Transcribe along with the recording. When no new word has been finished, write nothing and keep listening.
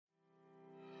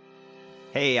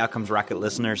Hey, Outcomes Rocket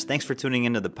listeners, thanks for tuning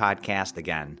into the podcast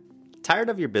again. Tired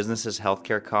of your business's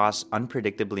healthcare costs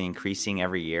unpredictably increasing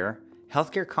every year?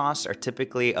 Healthcare costs are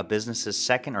typically a business's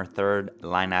second or third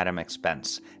line item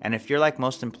expense, and if you're like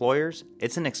most employers,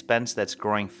 it's an expense that's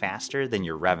growing faster than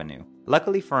your revenue.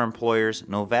 Luckily for employers,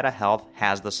 Novetta Health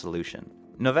has the solution.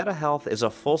 Novetta Health is a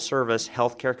full-service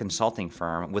healthcare consulting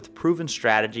firm with proven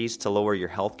strategies to lower your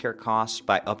healthcare costs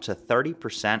by up to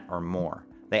 30% or more.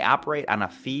 They operate on a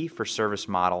fee-for-service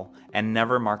model and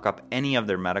never mark up any of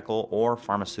their medical or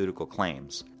pharmaceutical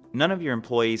claims. None of your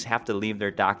employees have to leave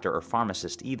their doctor or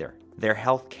pharmacist either. Their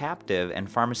health captive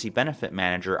and pharmacy benefit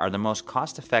manager are the most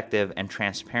cost-effective and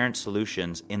transparent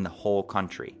solutions in the whole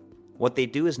country. What they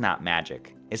do is not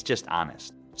magic, it's just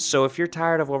honest. So if you're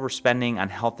tired of overspending on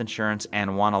health insurance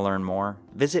and want to learn more,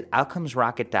 visit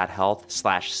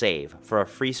outcomesrocket.health/save for a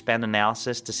free spend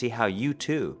analysis to see how you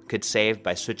too could save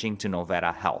by switching to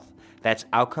Novetta Health. That's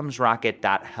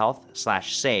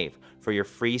outcomesrocket.health/save for your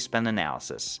free spend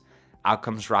analysis.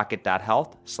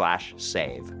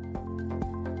 outcomesrocket.health/save.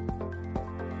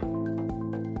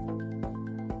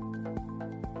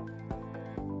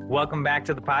 Welcome back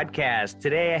to the podcast.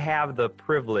 Today I have the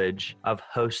privilege of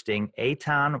hosting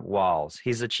Eitan Walls.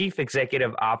 He's the Chief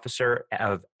Executive Officer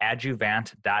of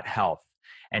Adjuvant.Health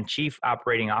and Chief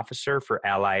Operating Officer for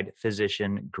Allied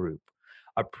Physician Group,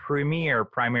 a premier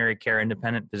primary care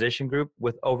independent physician group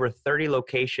with over 30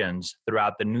 locations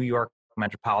throughout the New York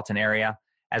metropolitan area,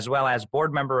 as well as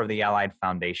board member of the Allied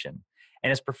Foundation. In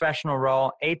his professional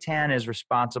role, Eitan is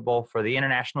responsible for the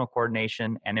international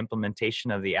coordination and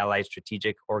implementation of the Allied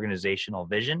strategic organizational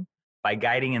vision by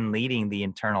guiding and leading the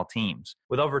internal teams.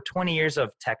 With over 20 years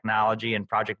of technology and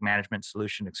project management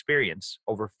solution experience,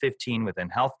 over 15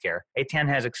 within healthcare, Eitan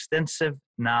has extensive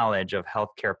knowledge of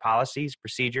healthcare policies,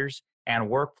 procedures, and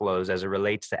workflows as it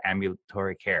relates to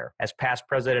ambulatory care. As past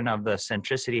president of the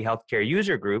Centricity Healthcare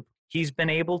User Group, he's been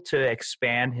able to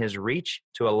expand his reach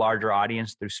to a larger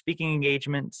audience through speaking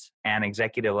engagements and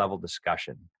executive level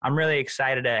discussion. I'm really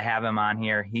excited to have him on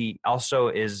here. He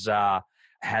also has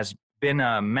been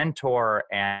a mentor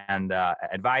and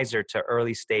advisor to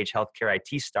early stage healthcare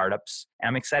IT startups. And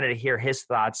I'm excited to hear his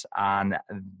thoughts on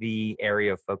the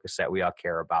area of focus that we all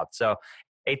care about. So,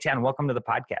 Eitan, welcome to the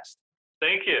podcast.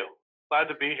 Thank you. Glad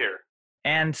to be here.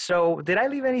 And so, did I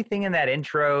leave anything in that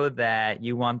intro that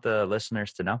you want the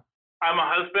listeners to know? I'm a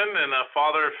husband and a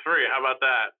father of three. How about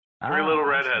that? Three little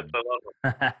redheads. I love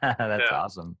them. That's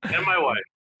awesome. And my wife.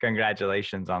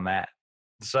 Congratulations on that.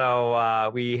 So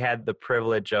we had the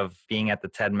privilege of being at the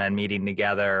TEDMED meeting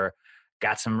together,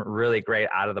 got some really great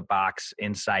out-of-the-box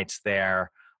insights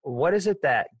there. What is it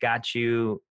that got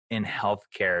you in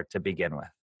healthcare to begin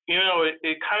with? You know,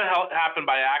 it kind of happened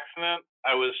by accident.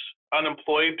 I was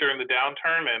unemployed during the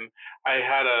downturn, and I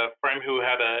had a friend who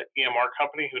had a EMR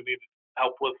company who needed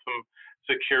help with some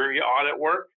security audit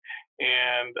work,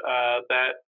 and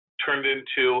that turned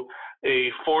into a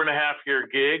 4.5-year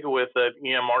gig with an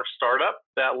EMR startup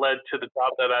that led to the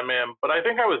job that I'm in. But I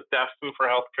think I was destined for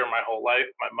healthcare my whole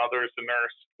life. My mother is a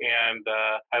nurse, and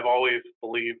I've always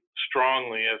believed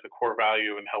strongly as a core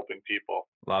value in helping people.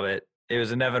 Love it. It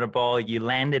was inevitable. You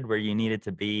landed where you needed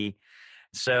to be.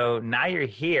 So now you're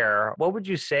here. What would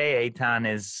you say, Eitan,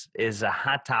 is a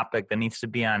hot topic that needs to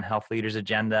be on health leaders'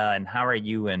 agenda, and how are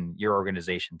you and your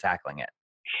organization tackling it?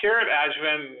 Here at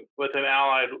Adjuvant within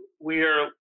Allied, we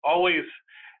are always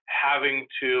having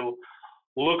to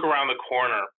look around the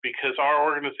corner because our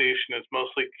organization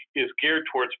is geared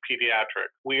towards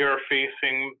pediatrics. We are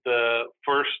facing the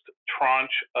first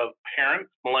tranche of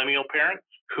parents, millennial parents,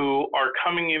 who are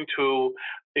coming into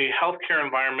a healthcare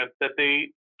environment that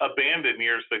they abandoned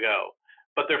years ago,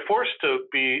 but they're forced to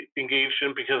be engaged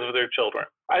in because of their children.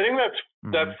 I think that's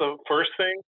the first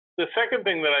thing. The second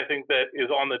thing that I think that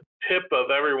is on the tip of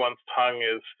everyone's tongue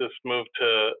is this move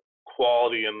to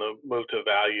quality and the move to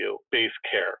value-based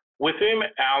care. Within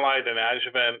Allied and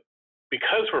Adjuvant,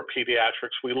 because we're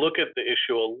pediatrics, we look at the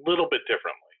issue a little bit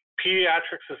differently.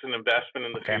 Pediatrics is an investment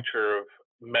in the future of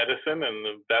medicine and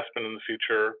an investment in the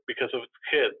future because of its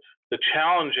kids. The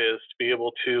challenge is to be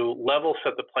able to level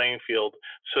set the playing field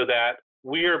so that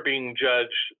we are being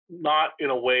judged not in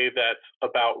a way that's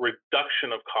about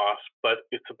reduction of costs, but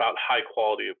it's about high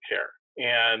quality of care.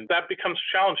 And that becomes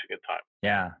challenging at times.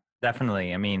 Yeah,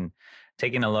 definitely. I mean,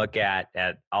 taking a look at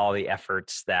all the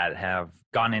efforts that have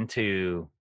gone into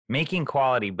making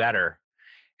quality better,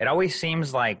 it always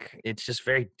seems like it's just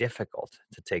very difficult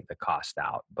to take the cost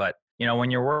out. But, you know,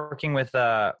 when you're working with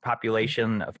a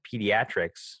population of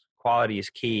pediatrics, quality is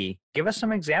key. Give us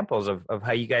some examples of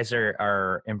how you guys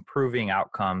are improving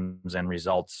outcomes and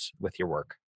results with your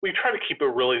work. We try to keep it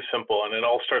really simple, and it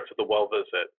all starts with the well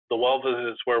visit. The well visit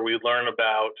is where we learn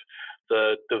about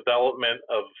the development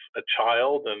of a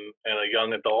child and a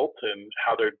young adult and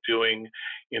how they're doing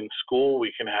in school.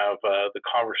 We can have the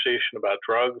conversation about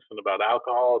drugs and about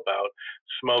alcohol, about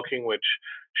smoking, which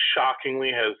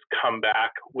shockingly has come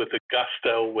back with a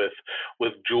gusto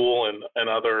with Juul and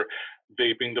other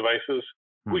vaping devices.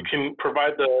 We can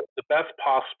provide the best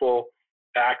possible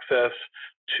access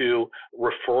to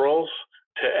referrals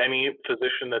to any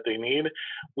physician that they need.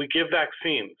 We give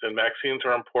vaccines, and vaccines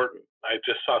are important. I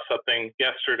just saw something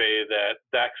yesterday that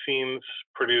vaccines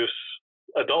produce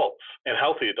adults and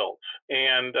healthy adults.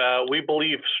 And we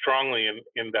believe strongly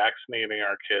in vaccinating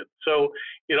our kids. So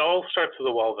it all starts with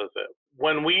a well visit.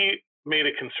 When we made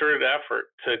a concerted effort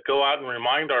to go out and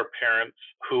remind our parents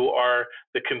who are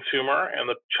the consumer and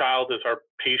the child is our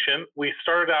patient, we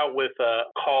started out with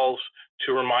calls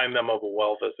to remind them of a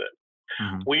well visit.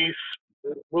 We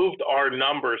moved our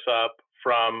numbers up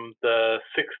from the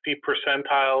 60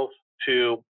 percentiles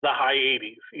to the high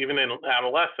 80s, even in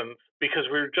adolescents, because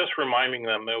we were just reminding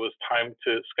them that it was time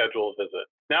to schedule a visit.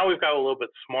 Now we've got a little bit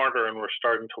smarter, and we're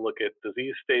starting to look at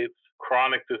disease states,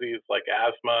 chronic disease like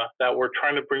asthma, that we're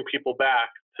trying to bring people back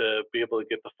to be able to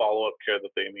get the follow-up care that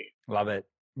they need. Love it.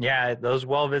 Yeah, those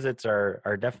well visits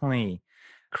are definitely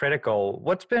critical.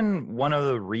 What's been one of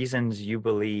the reasons you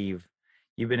believe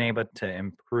you've been able to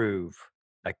improve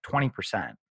like 20%?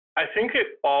 I think it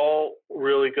all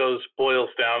really boils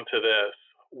down to this.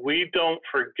 We don't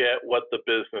forget what the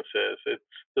business is.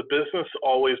 The business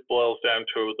always boils down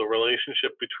to the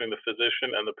relationship between the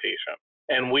physician and the patient.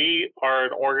 And we are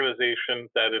an organization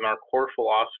that in our core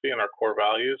philosophy and our core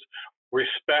values,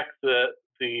 respect the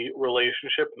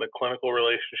relationship and the clinical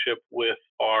relationship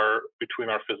between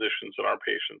our physicians and our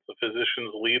patients. The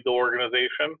physicians lead the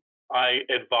organization. I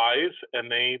advise and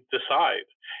they decide.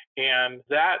 And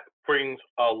that brings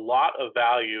a lot of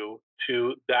value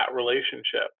to that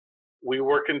relationship. We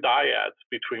work in dyads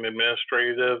between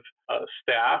administrative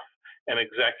staff and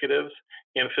executives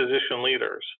and physician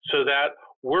leaders so that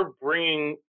we're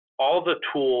bringing all the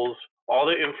tools, all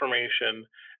the information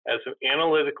as an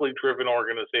analytically driven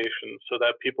organization so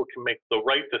that people can make the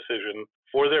right decision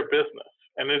for their business.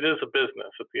 And it is a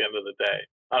business at the end of the day.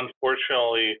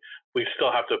 Unfortunately, we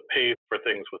still have to pay for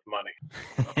things with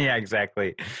money. Yeah,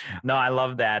 exactly. No, I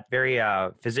love that. Very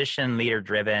physician leader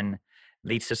driven,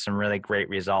 leads to some really great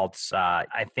results.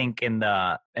 I think in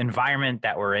the environment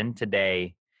that we're in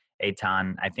today,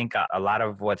 Eitan, I think a lot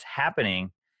of what's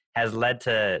happening has led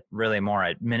to really more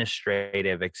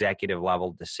administrative, executive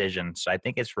level decisions. So I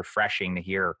think it's refreshing to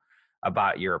hear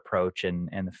about your approach and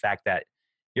the fact that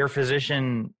you're a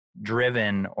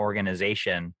physician-driven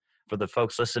organization. For the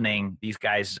folks listening, these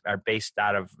guys are based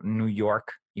out of New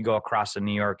York. You go across the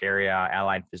New York area,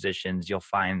 Allied Physicians, you'll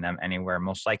find them anywhere.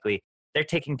 Most likely, they're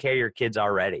taking care of your kids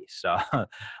already. So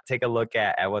take a look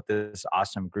at what this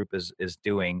awesome group is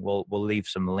doing. We'll leave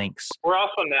some links. We're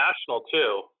also national,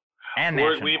 too. And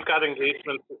national. We've got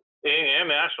engagements and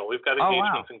national. We've got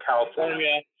engagements in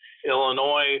California,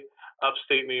 Illinois,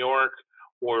 upstate New York.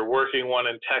 We're working one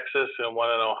in Texas and one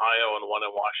in Ohio and one in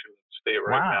Washington State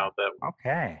now.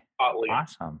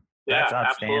 Awesome. That's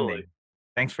outstanding. Absolutely.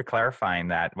 Thanks for clarifying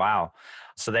that. Wow.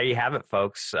 So there you have it,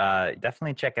 folks.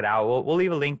 Definitely check it out. We'll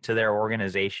leave a link to their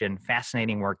organization.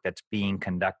 Fascinating work that's being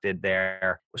conducted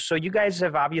there. So you guys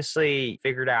have obviously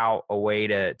figured out a way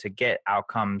to get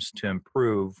outcomes to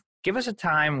improve. Give us a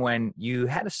time when you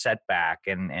had a setback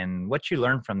and what you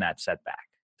learned from that setback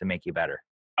to make you better.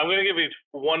 I'm going to give you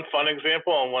one fun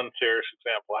example and one serious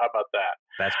example. How about that?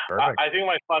 That's perfect. I think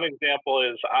my fun example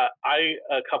is I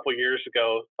a couple years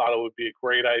ago thought it would be a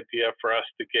great idea for us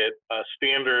to get a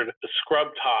standard scrub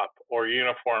top or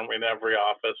uniform in every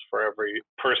office for every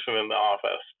person in the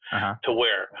office to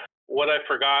wear. What I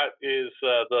forgot is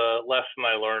the lesson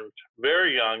I learned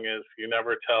very young is you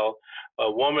never tell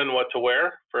a woman what to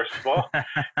wear, first of all,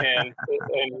 and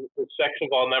second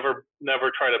of all,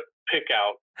 never try to pick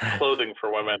out clothing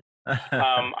for women.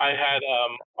 I had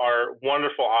our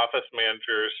wonderful office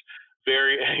managers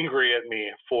very angry at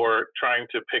me for trying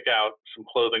to pick out some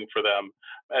clothing for them.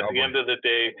 At the end of the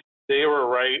day, they were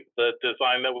right. The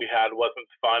design that we had wasn't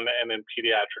fun, and in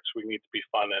pediatrics, we need to be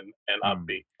fun and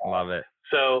upbeat. Love it.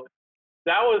 So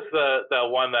that was the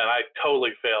one that I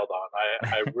totally failed on.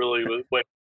 I really went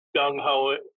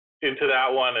gung-ho into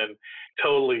that one and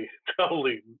totally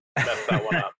messed that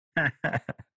one up.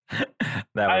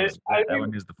 that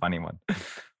one is the funny one.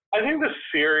 I think the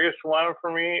serious one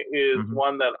for me is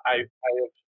one that I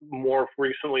have more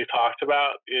recently talked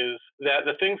about is that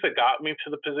the things that got me to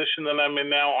the position that I'm in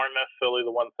now aren't necessarily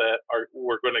the ones that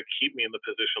were going to keep me in the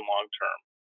position long term.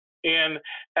 And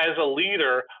as a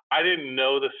leader, I didn't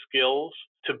know the skills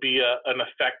to be an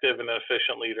effective and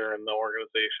efficient leader in the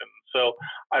organization. So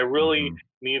I really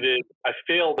I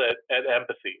failed at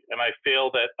empathy, and I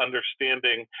failed at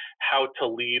understanding how to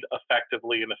lead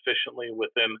effectively and efficiently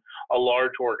within a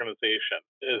large organization.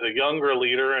 As a younger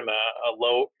leader and a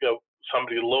low,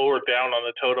 somebody lower down on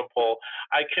the totem pole,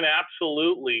 I can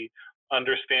absolutely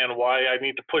understand why I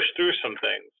need to push through some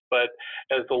things. But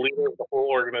as the leader of the whole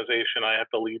organization, I have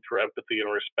to lead through empathy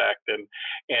and respect,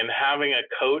 and having a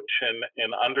coach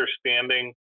and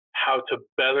understanding how to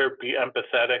better be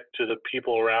empathetic to the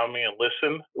people around me and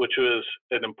listen, which was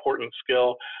an important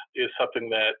skill, is something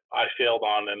that I failed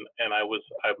on, and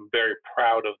I'm very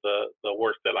proud of the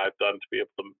work that I've done to be able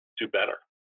to do better.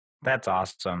 That's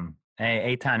awesome.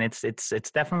 Hey, Eitan,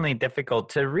 it's definitely difficult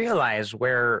to realize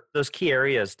where those key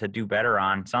areas to do better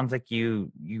on. Sounds like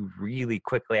you really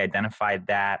quickly identified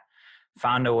that,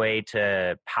 found a way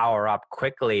to power up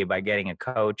quickly by getting a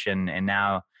coach, and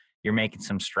now you're making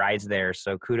some strides there.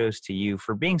 So kudos to you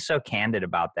for being so candid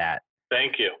about that.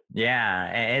 Thank you.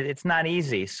 Yeah, it's not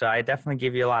easy. So I definitely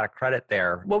give you a lot of credit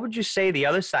there. What would you say the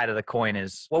other side of the coin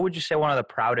is? What would you say one of the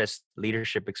proudest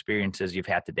leadership experiences you've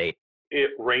had to date?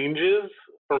 It ranges.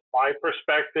 From my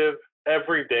perspective,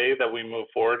 every day that we move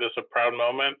forward is a proud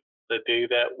moment. The day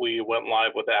that we went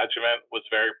live with Adjuvant was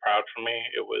very proud for me.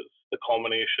 It was the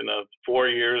culmination of 4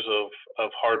 years of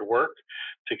hard work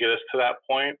to get us to that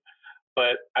point.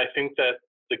 But I think that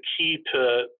the key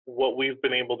to what we've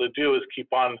been able to do is keep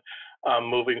on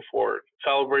moving forward,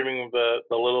 celebrating the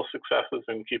little successes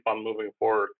and keep on moving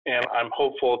forward. And I'm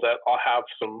hopeful that I'll have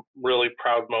some really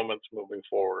proud moments moving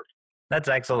forward. That's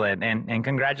excellent, and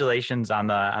congratulations on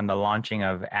the launching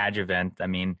of Adjuvant. I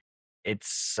mean,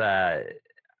 it's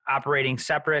operating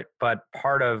separate but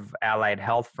part of Allied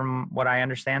Health, from what I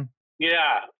understand.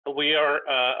 Yeah, we are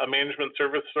a management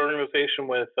service organization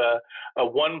with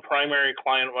one primary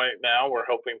client right now. We're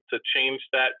hoping to change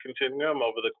that continuum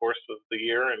over the course of the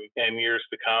year and years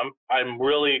to come. I'm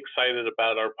really excited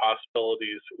about our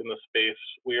possibilities in the space.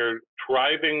 We are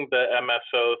driving the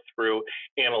MSO through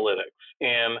analytics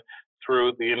and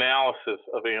through the analysis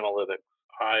of analytics.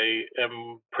 I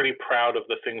am pretty proud of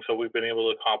the things that we've been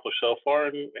able to accomplish so far,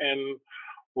 and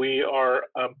we are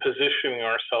positioning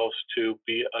ourselves to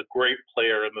be a great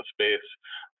player in the space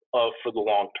for the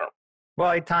long term.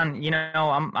 Well, Eitan,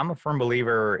 I'm a firm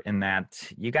believer in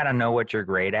that you got to know what you're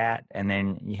great at, and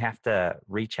then you have to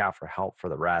reach out for help for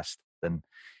the rest. And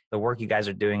the work you guys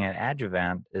are doing at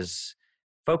Adjuvant is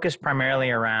focused primarily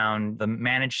around the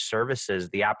managed services,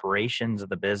 the operations of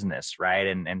the business, right?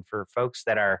 And for folks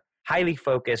that are highly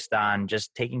focused on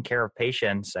just taking care of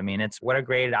patients, I mean, it's what a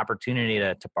great opportunity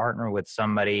to partner with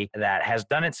somebody that has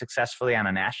done it successfully on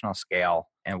a national scale.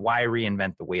 And why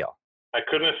reinvent the wheel? I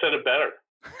couldn't have said it better.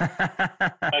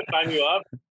 I sign you up.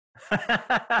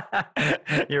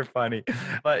 You're funny.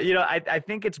 But, I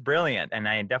think it's brilliant, and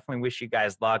I definitely wish you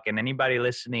guys luck. And anybody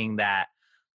listening that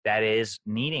is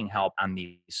needing help on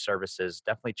these services,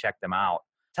 definitely check them out.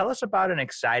 Tell us about an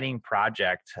exciting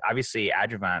project. Obviously,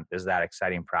 Adjuvant is that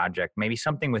exciting project. Maybe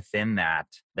something within that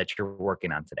you're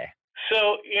working on today.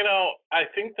 So, I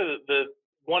think the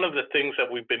one of the things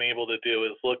that we've been able to do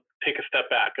is take a step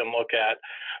back and look at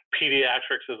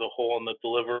pediatrics as a whole and the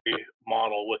delivery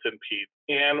model within peds.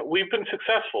 And we've been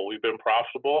successful, we've been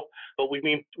profitable, but we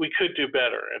could do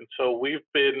better. And so we've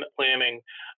been planning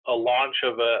a launch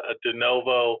of a de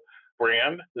novo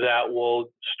brand that will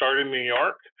start in New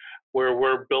York, where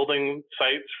we're building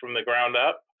sites from the ground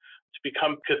up to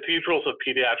become cathedrals of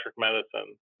pediatric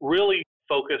medicine, really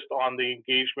focused on the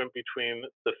engagement between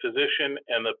the physician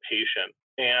and the patient,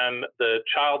 and the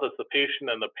child as the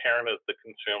patient and the parent as the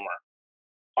consumer.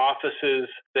 Offices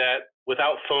that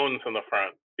without phones in the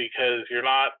front, because you're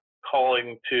not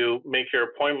calling to make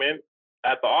your appointment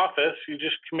at the office, you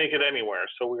just can make it anywhere.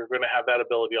 So we're going to have that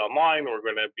ability online. We're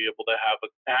going to be able to have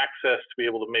access to be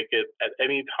able to make it at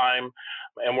any time.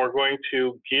 And we're going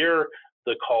to gear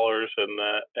the callers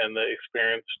and the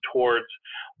experience towards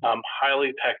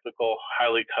highly technical,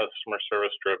 highly customer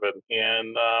service driven.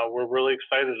 And we're really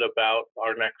excited about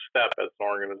our next step as an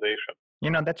organization.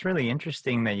 That's really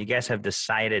interesting that you guys have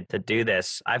decided to do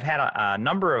this. I've had a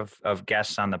number of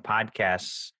guests on the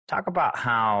podcast talk about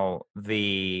how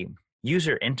the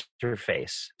user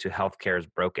interface to healthcare is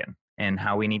broken and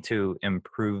how we need to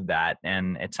improve that.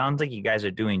 And it sounds like you guys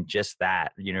are doing just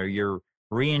that. You're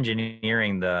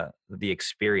re-engineering the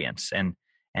experience, and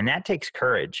that takes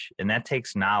courage and that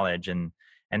takes knowledge. And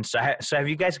so have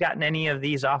you guys gotten any of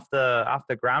these off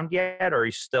the ground yet, or are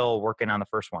you still working on the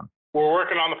first one? We're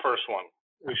working on the first one.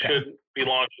 We should be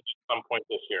launched at some point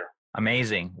this year.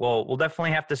 Amazing. Well, we'll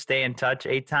definitely have to stay in touch,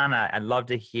 Eitan. I'd love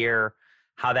to hear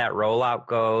how that rollout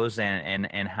goes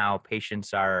and how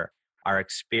patients are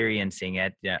experiencing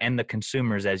it, and the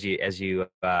consumers, as you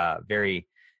very,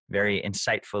 very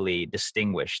insightfully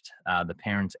distinguished, the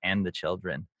parents and the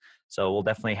children. So we'll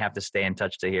definitely have to stay in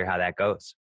touch to hear how that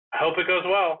goes. I hope it goes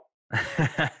well.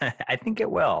 I think it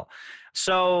will.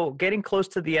 So getting close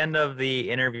to the end of the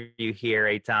interview here,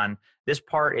 Eitan, this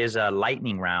part is a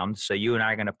lightning round. So you and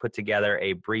I are going to put together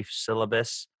a brief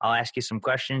syllabus. I'll ask you some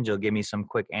questions. You'll give me some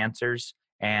quick answers.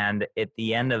 And at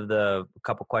the end of the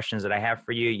couple questions that I have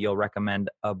for you, you'll recommend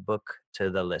a book to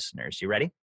the listeners. You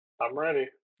ready? I'm ready.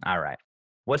 All right.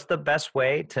 What's the best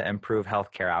way to improve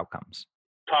healthcare outcomes?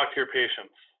 Talk to your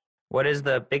patients. What is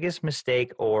the biggest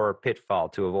mistake or pitfall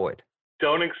to avoid?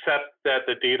 Don't accept that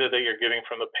the data that you're getting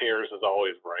from the payers is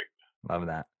always right. Love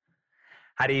that.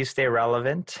 How do you stay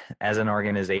relevant as an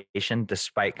organization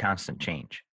despite constant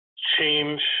change?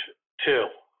 Change too.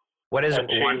 What is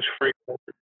change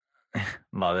frequently?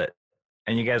 Love it.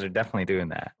 And you guys are definitely doing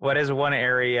that. What is one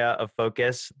area of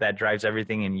focus that drives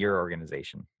everything in your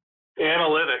organization?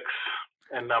 Analytics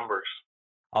and numbers.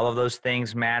 All of those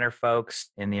things matter,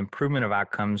 folks. In the improvement of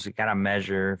outcomes, you got to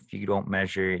measure. If you don't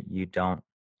measure, you don't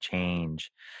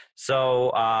change.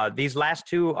 So these last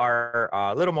two are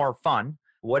a little more fun.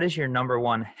 What is your number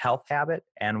one health habit,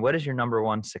 and what is your number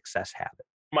one success habit?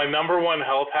 My number one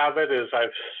health habit is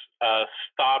I've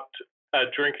stopped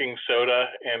drinking soda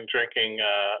and drinking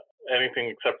anything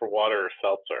except for water or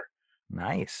seltzer.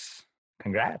 Nice.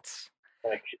 Congrats.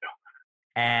 Thank you.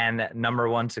 And number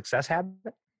one success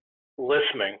habit?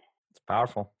 Listening. It's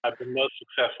powerful. I've been most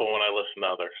successful when I listen to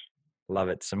others. Love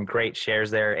it. Some great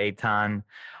shares there, Eitan.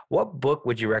 What book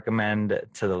would you recommend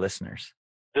to the listeners?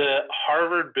 The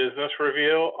Harvard Business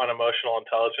Review on Emotional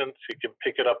Intelligence. You can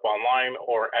pick it up online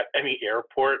or at any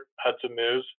airport, Hudson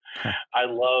News. I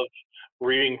love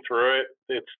reading through it.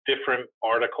 It's different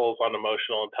articles on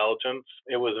emotional intelligence.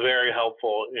 It was very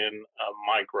helpful in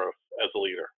my growth as a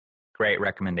leader. Great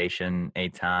recommendation,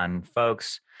 Eitan.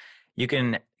 Folks, you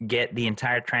can get the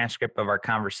entire transcript of our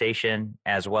conversation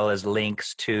as well as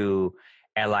links to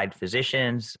Allied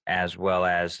Physicians as well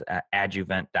as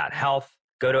adjuvant.health.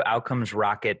 Go to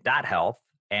outcomesrocket.health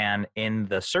and in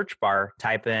the search bar,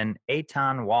 type in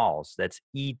Eitan Walls. That's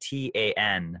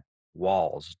ETAN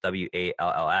Walls,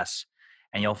 WALLS.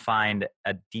 And you'll find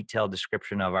a detailed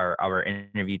description of our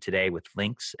interview today with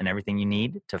links and everything you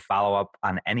need to follow up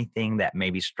on anything that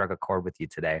maybe struck a chord with you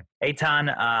today.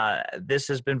 Eitan, this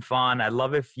has been fun. I'd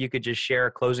love if you could just share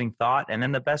a closing thought and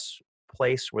then the best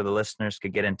place where the listeners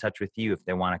could get in touch with you if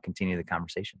they want to continue the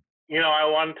conversation. You know, I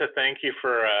wanted to thank you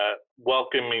for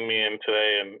welcoming me in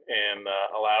today and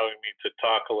allowing me to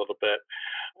talk a little bit.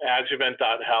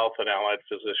 Adjuvant.health and Allied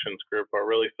Physicians Group are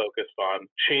really focused on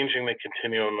changing the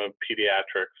continuum of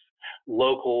pediatrics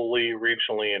locally,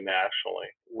 regionally, and nationally.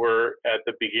 We're at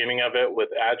the beginning of it with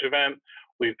Adjuvant.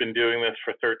 We've been doing this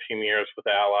for 13 years with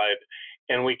Allied,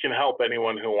 and we can help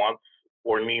anyone who wants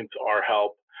or needs our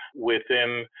help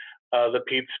within the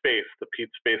PED space. The PED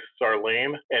space is our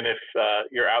lane, and if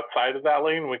you're outside of that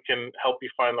lane, we can help you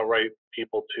find the right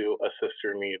people to assist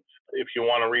your needs. If you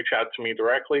want to reach out to me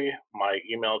directly, my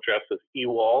email address is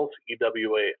ewalls,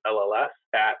 EWALLS,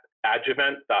 at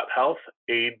adjuvant.health,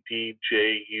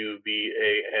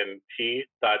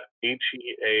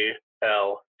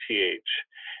 ADJUVANT.HEALTH.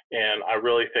 And I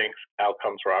really thank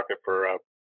Outcomes Rocket for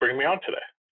bringing me on today.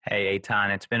 Hey,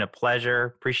 Eitan, it's been a pleasure.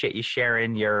 Appreciate you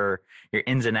sharing your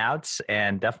ins and outs,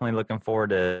 and definitely looking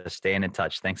forward to staying in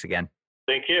touch. Thanks again.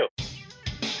 Thank you.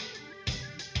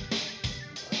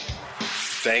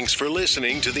 Thanks for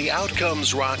listening to the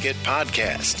Outcomes Rocket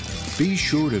podcast. Be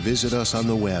sure to visit us on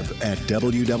the web at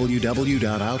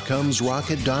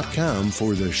www.outcomesrocket.com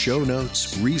for the show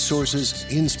notes,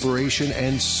 resources, inspiration,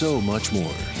 and so much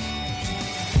more.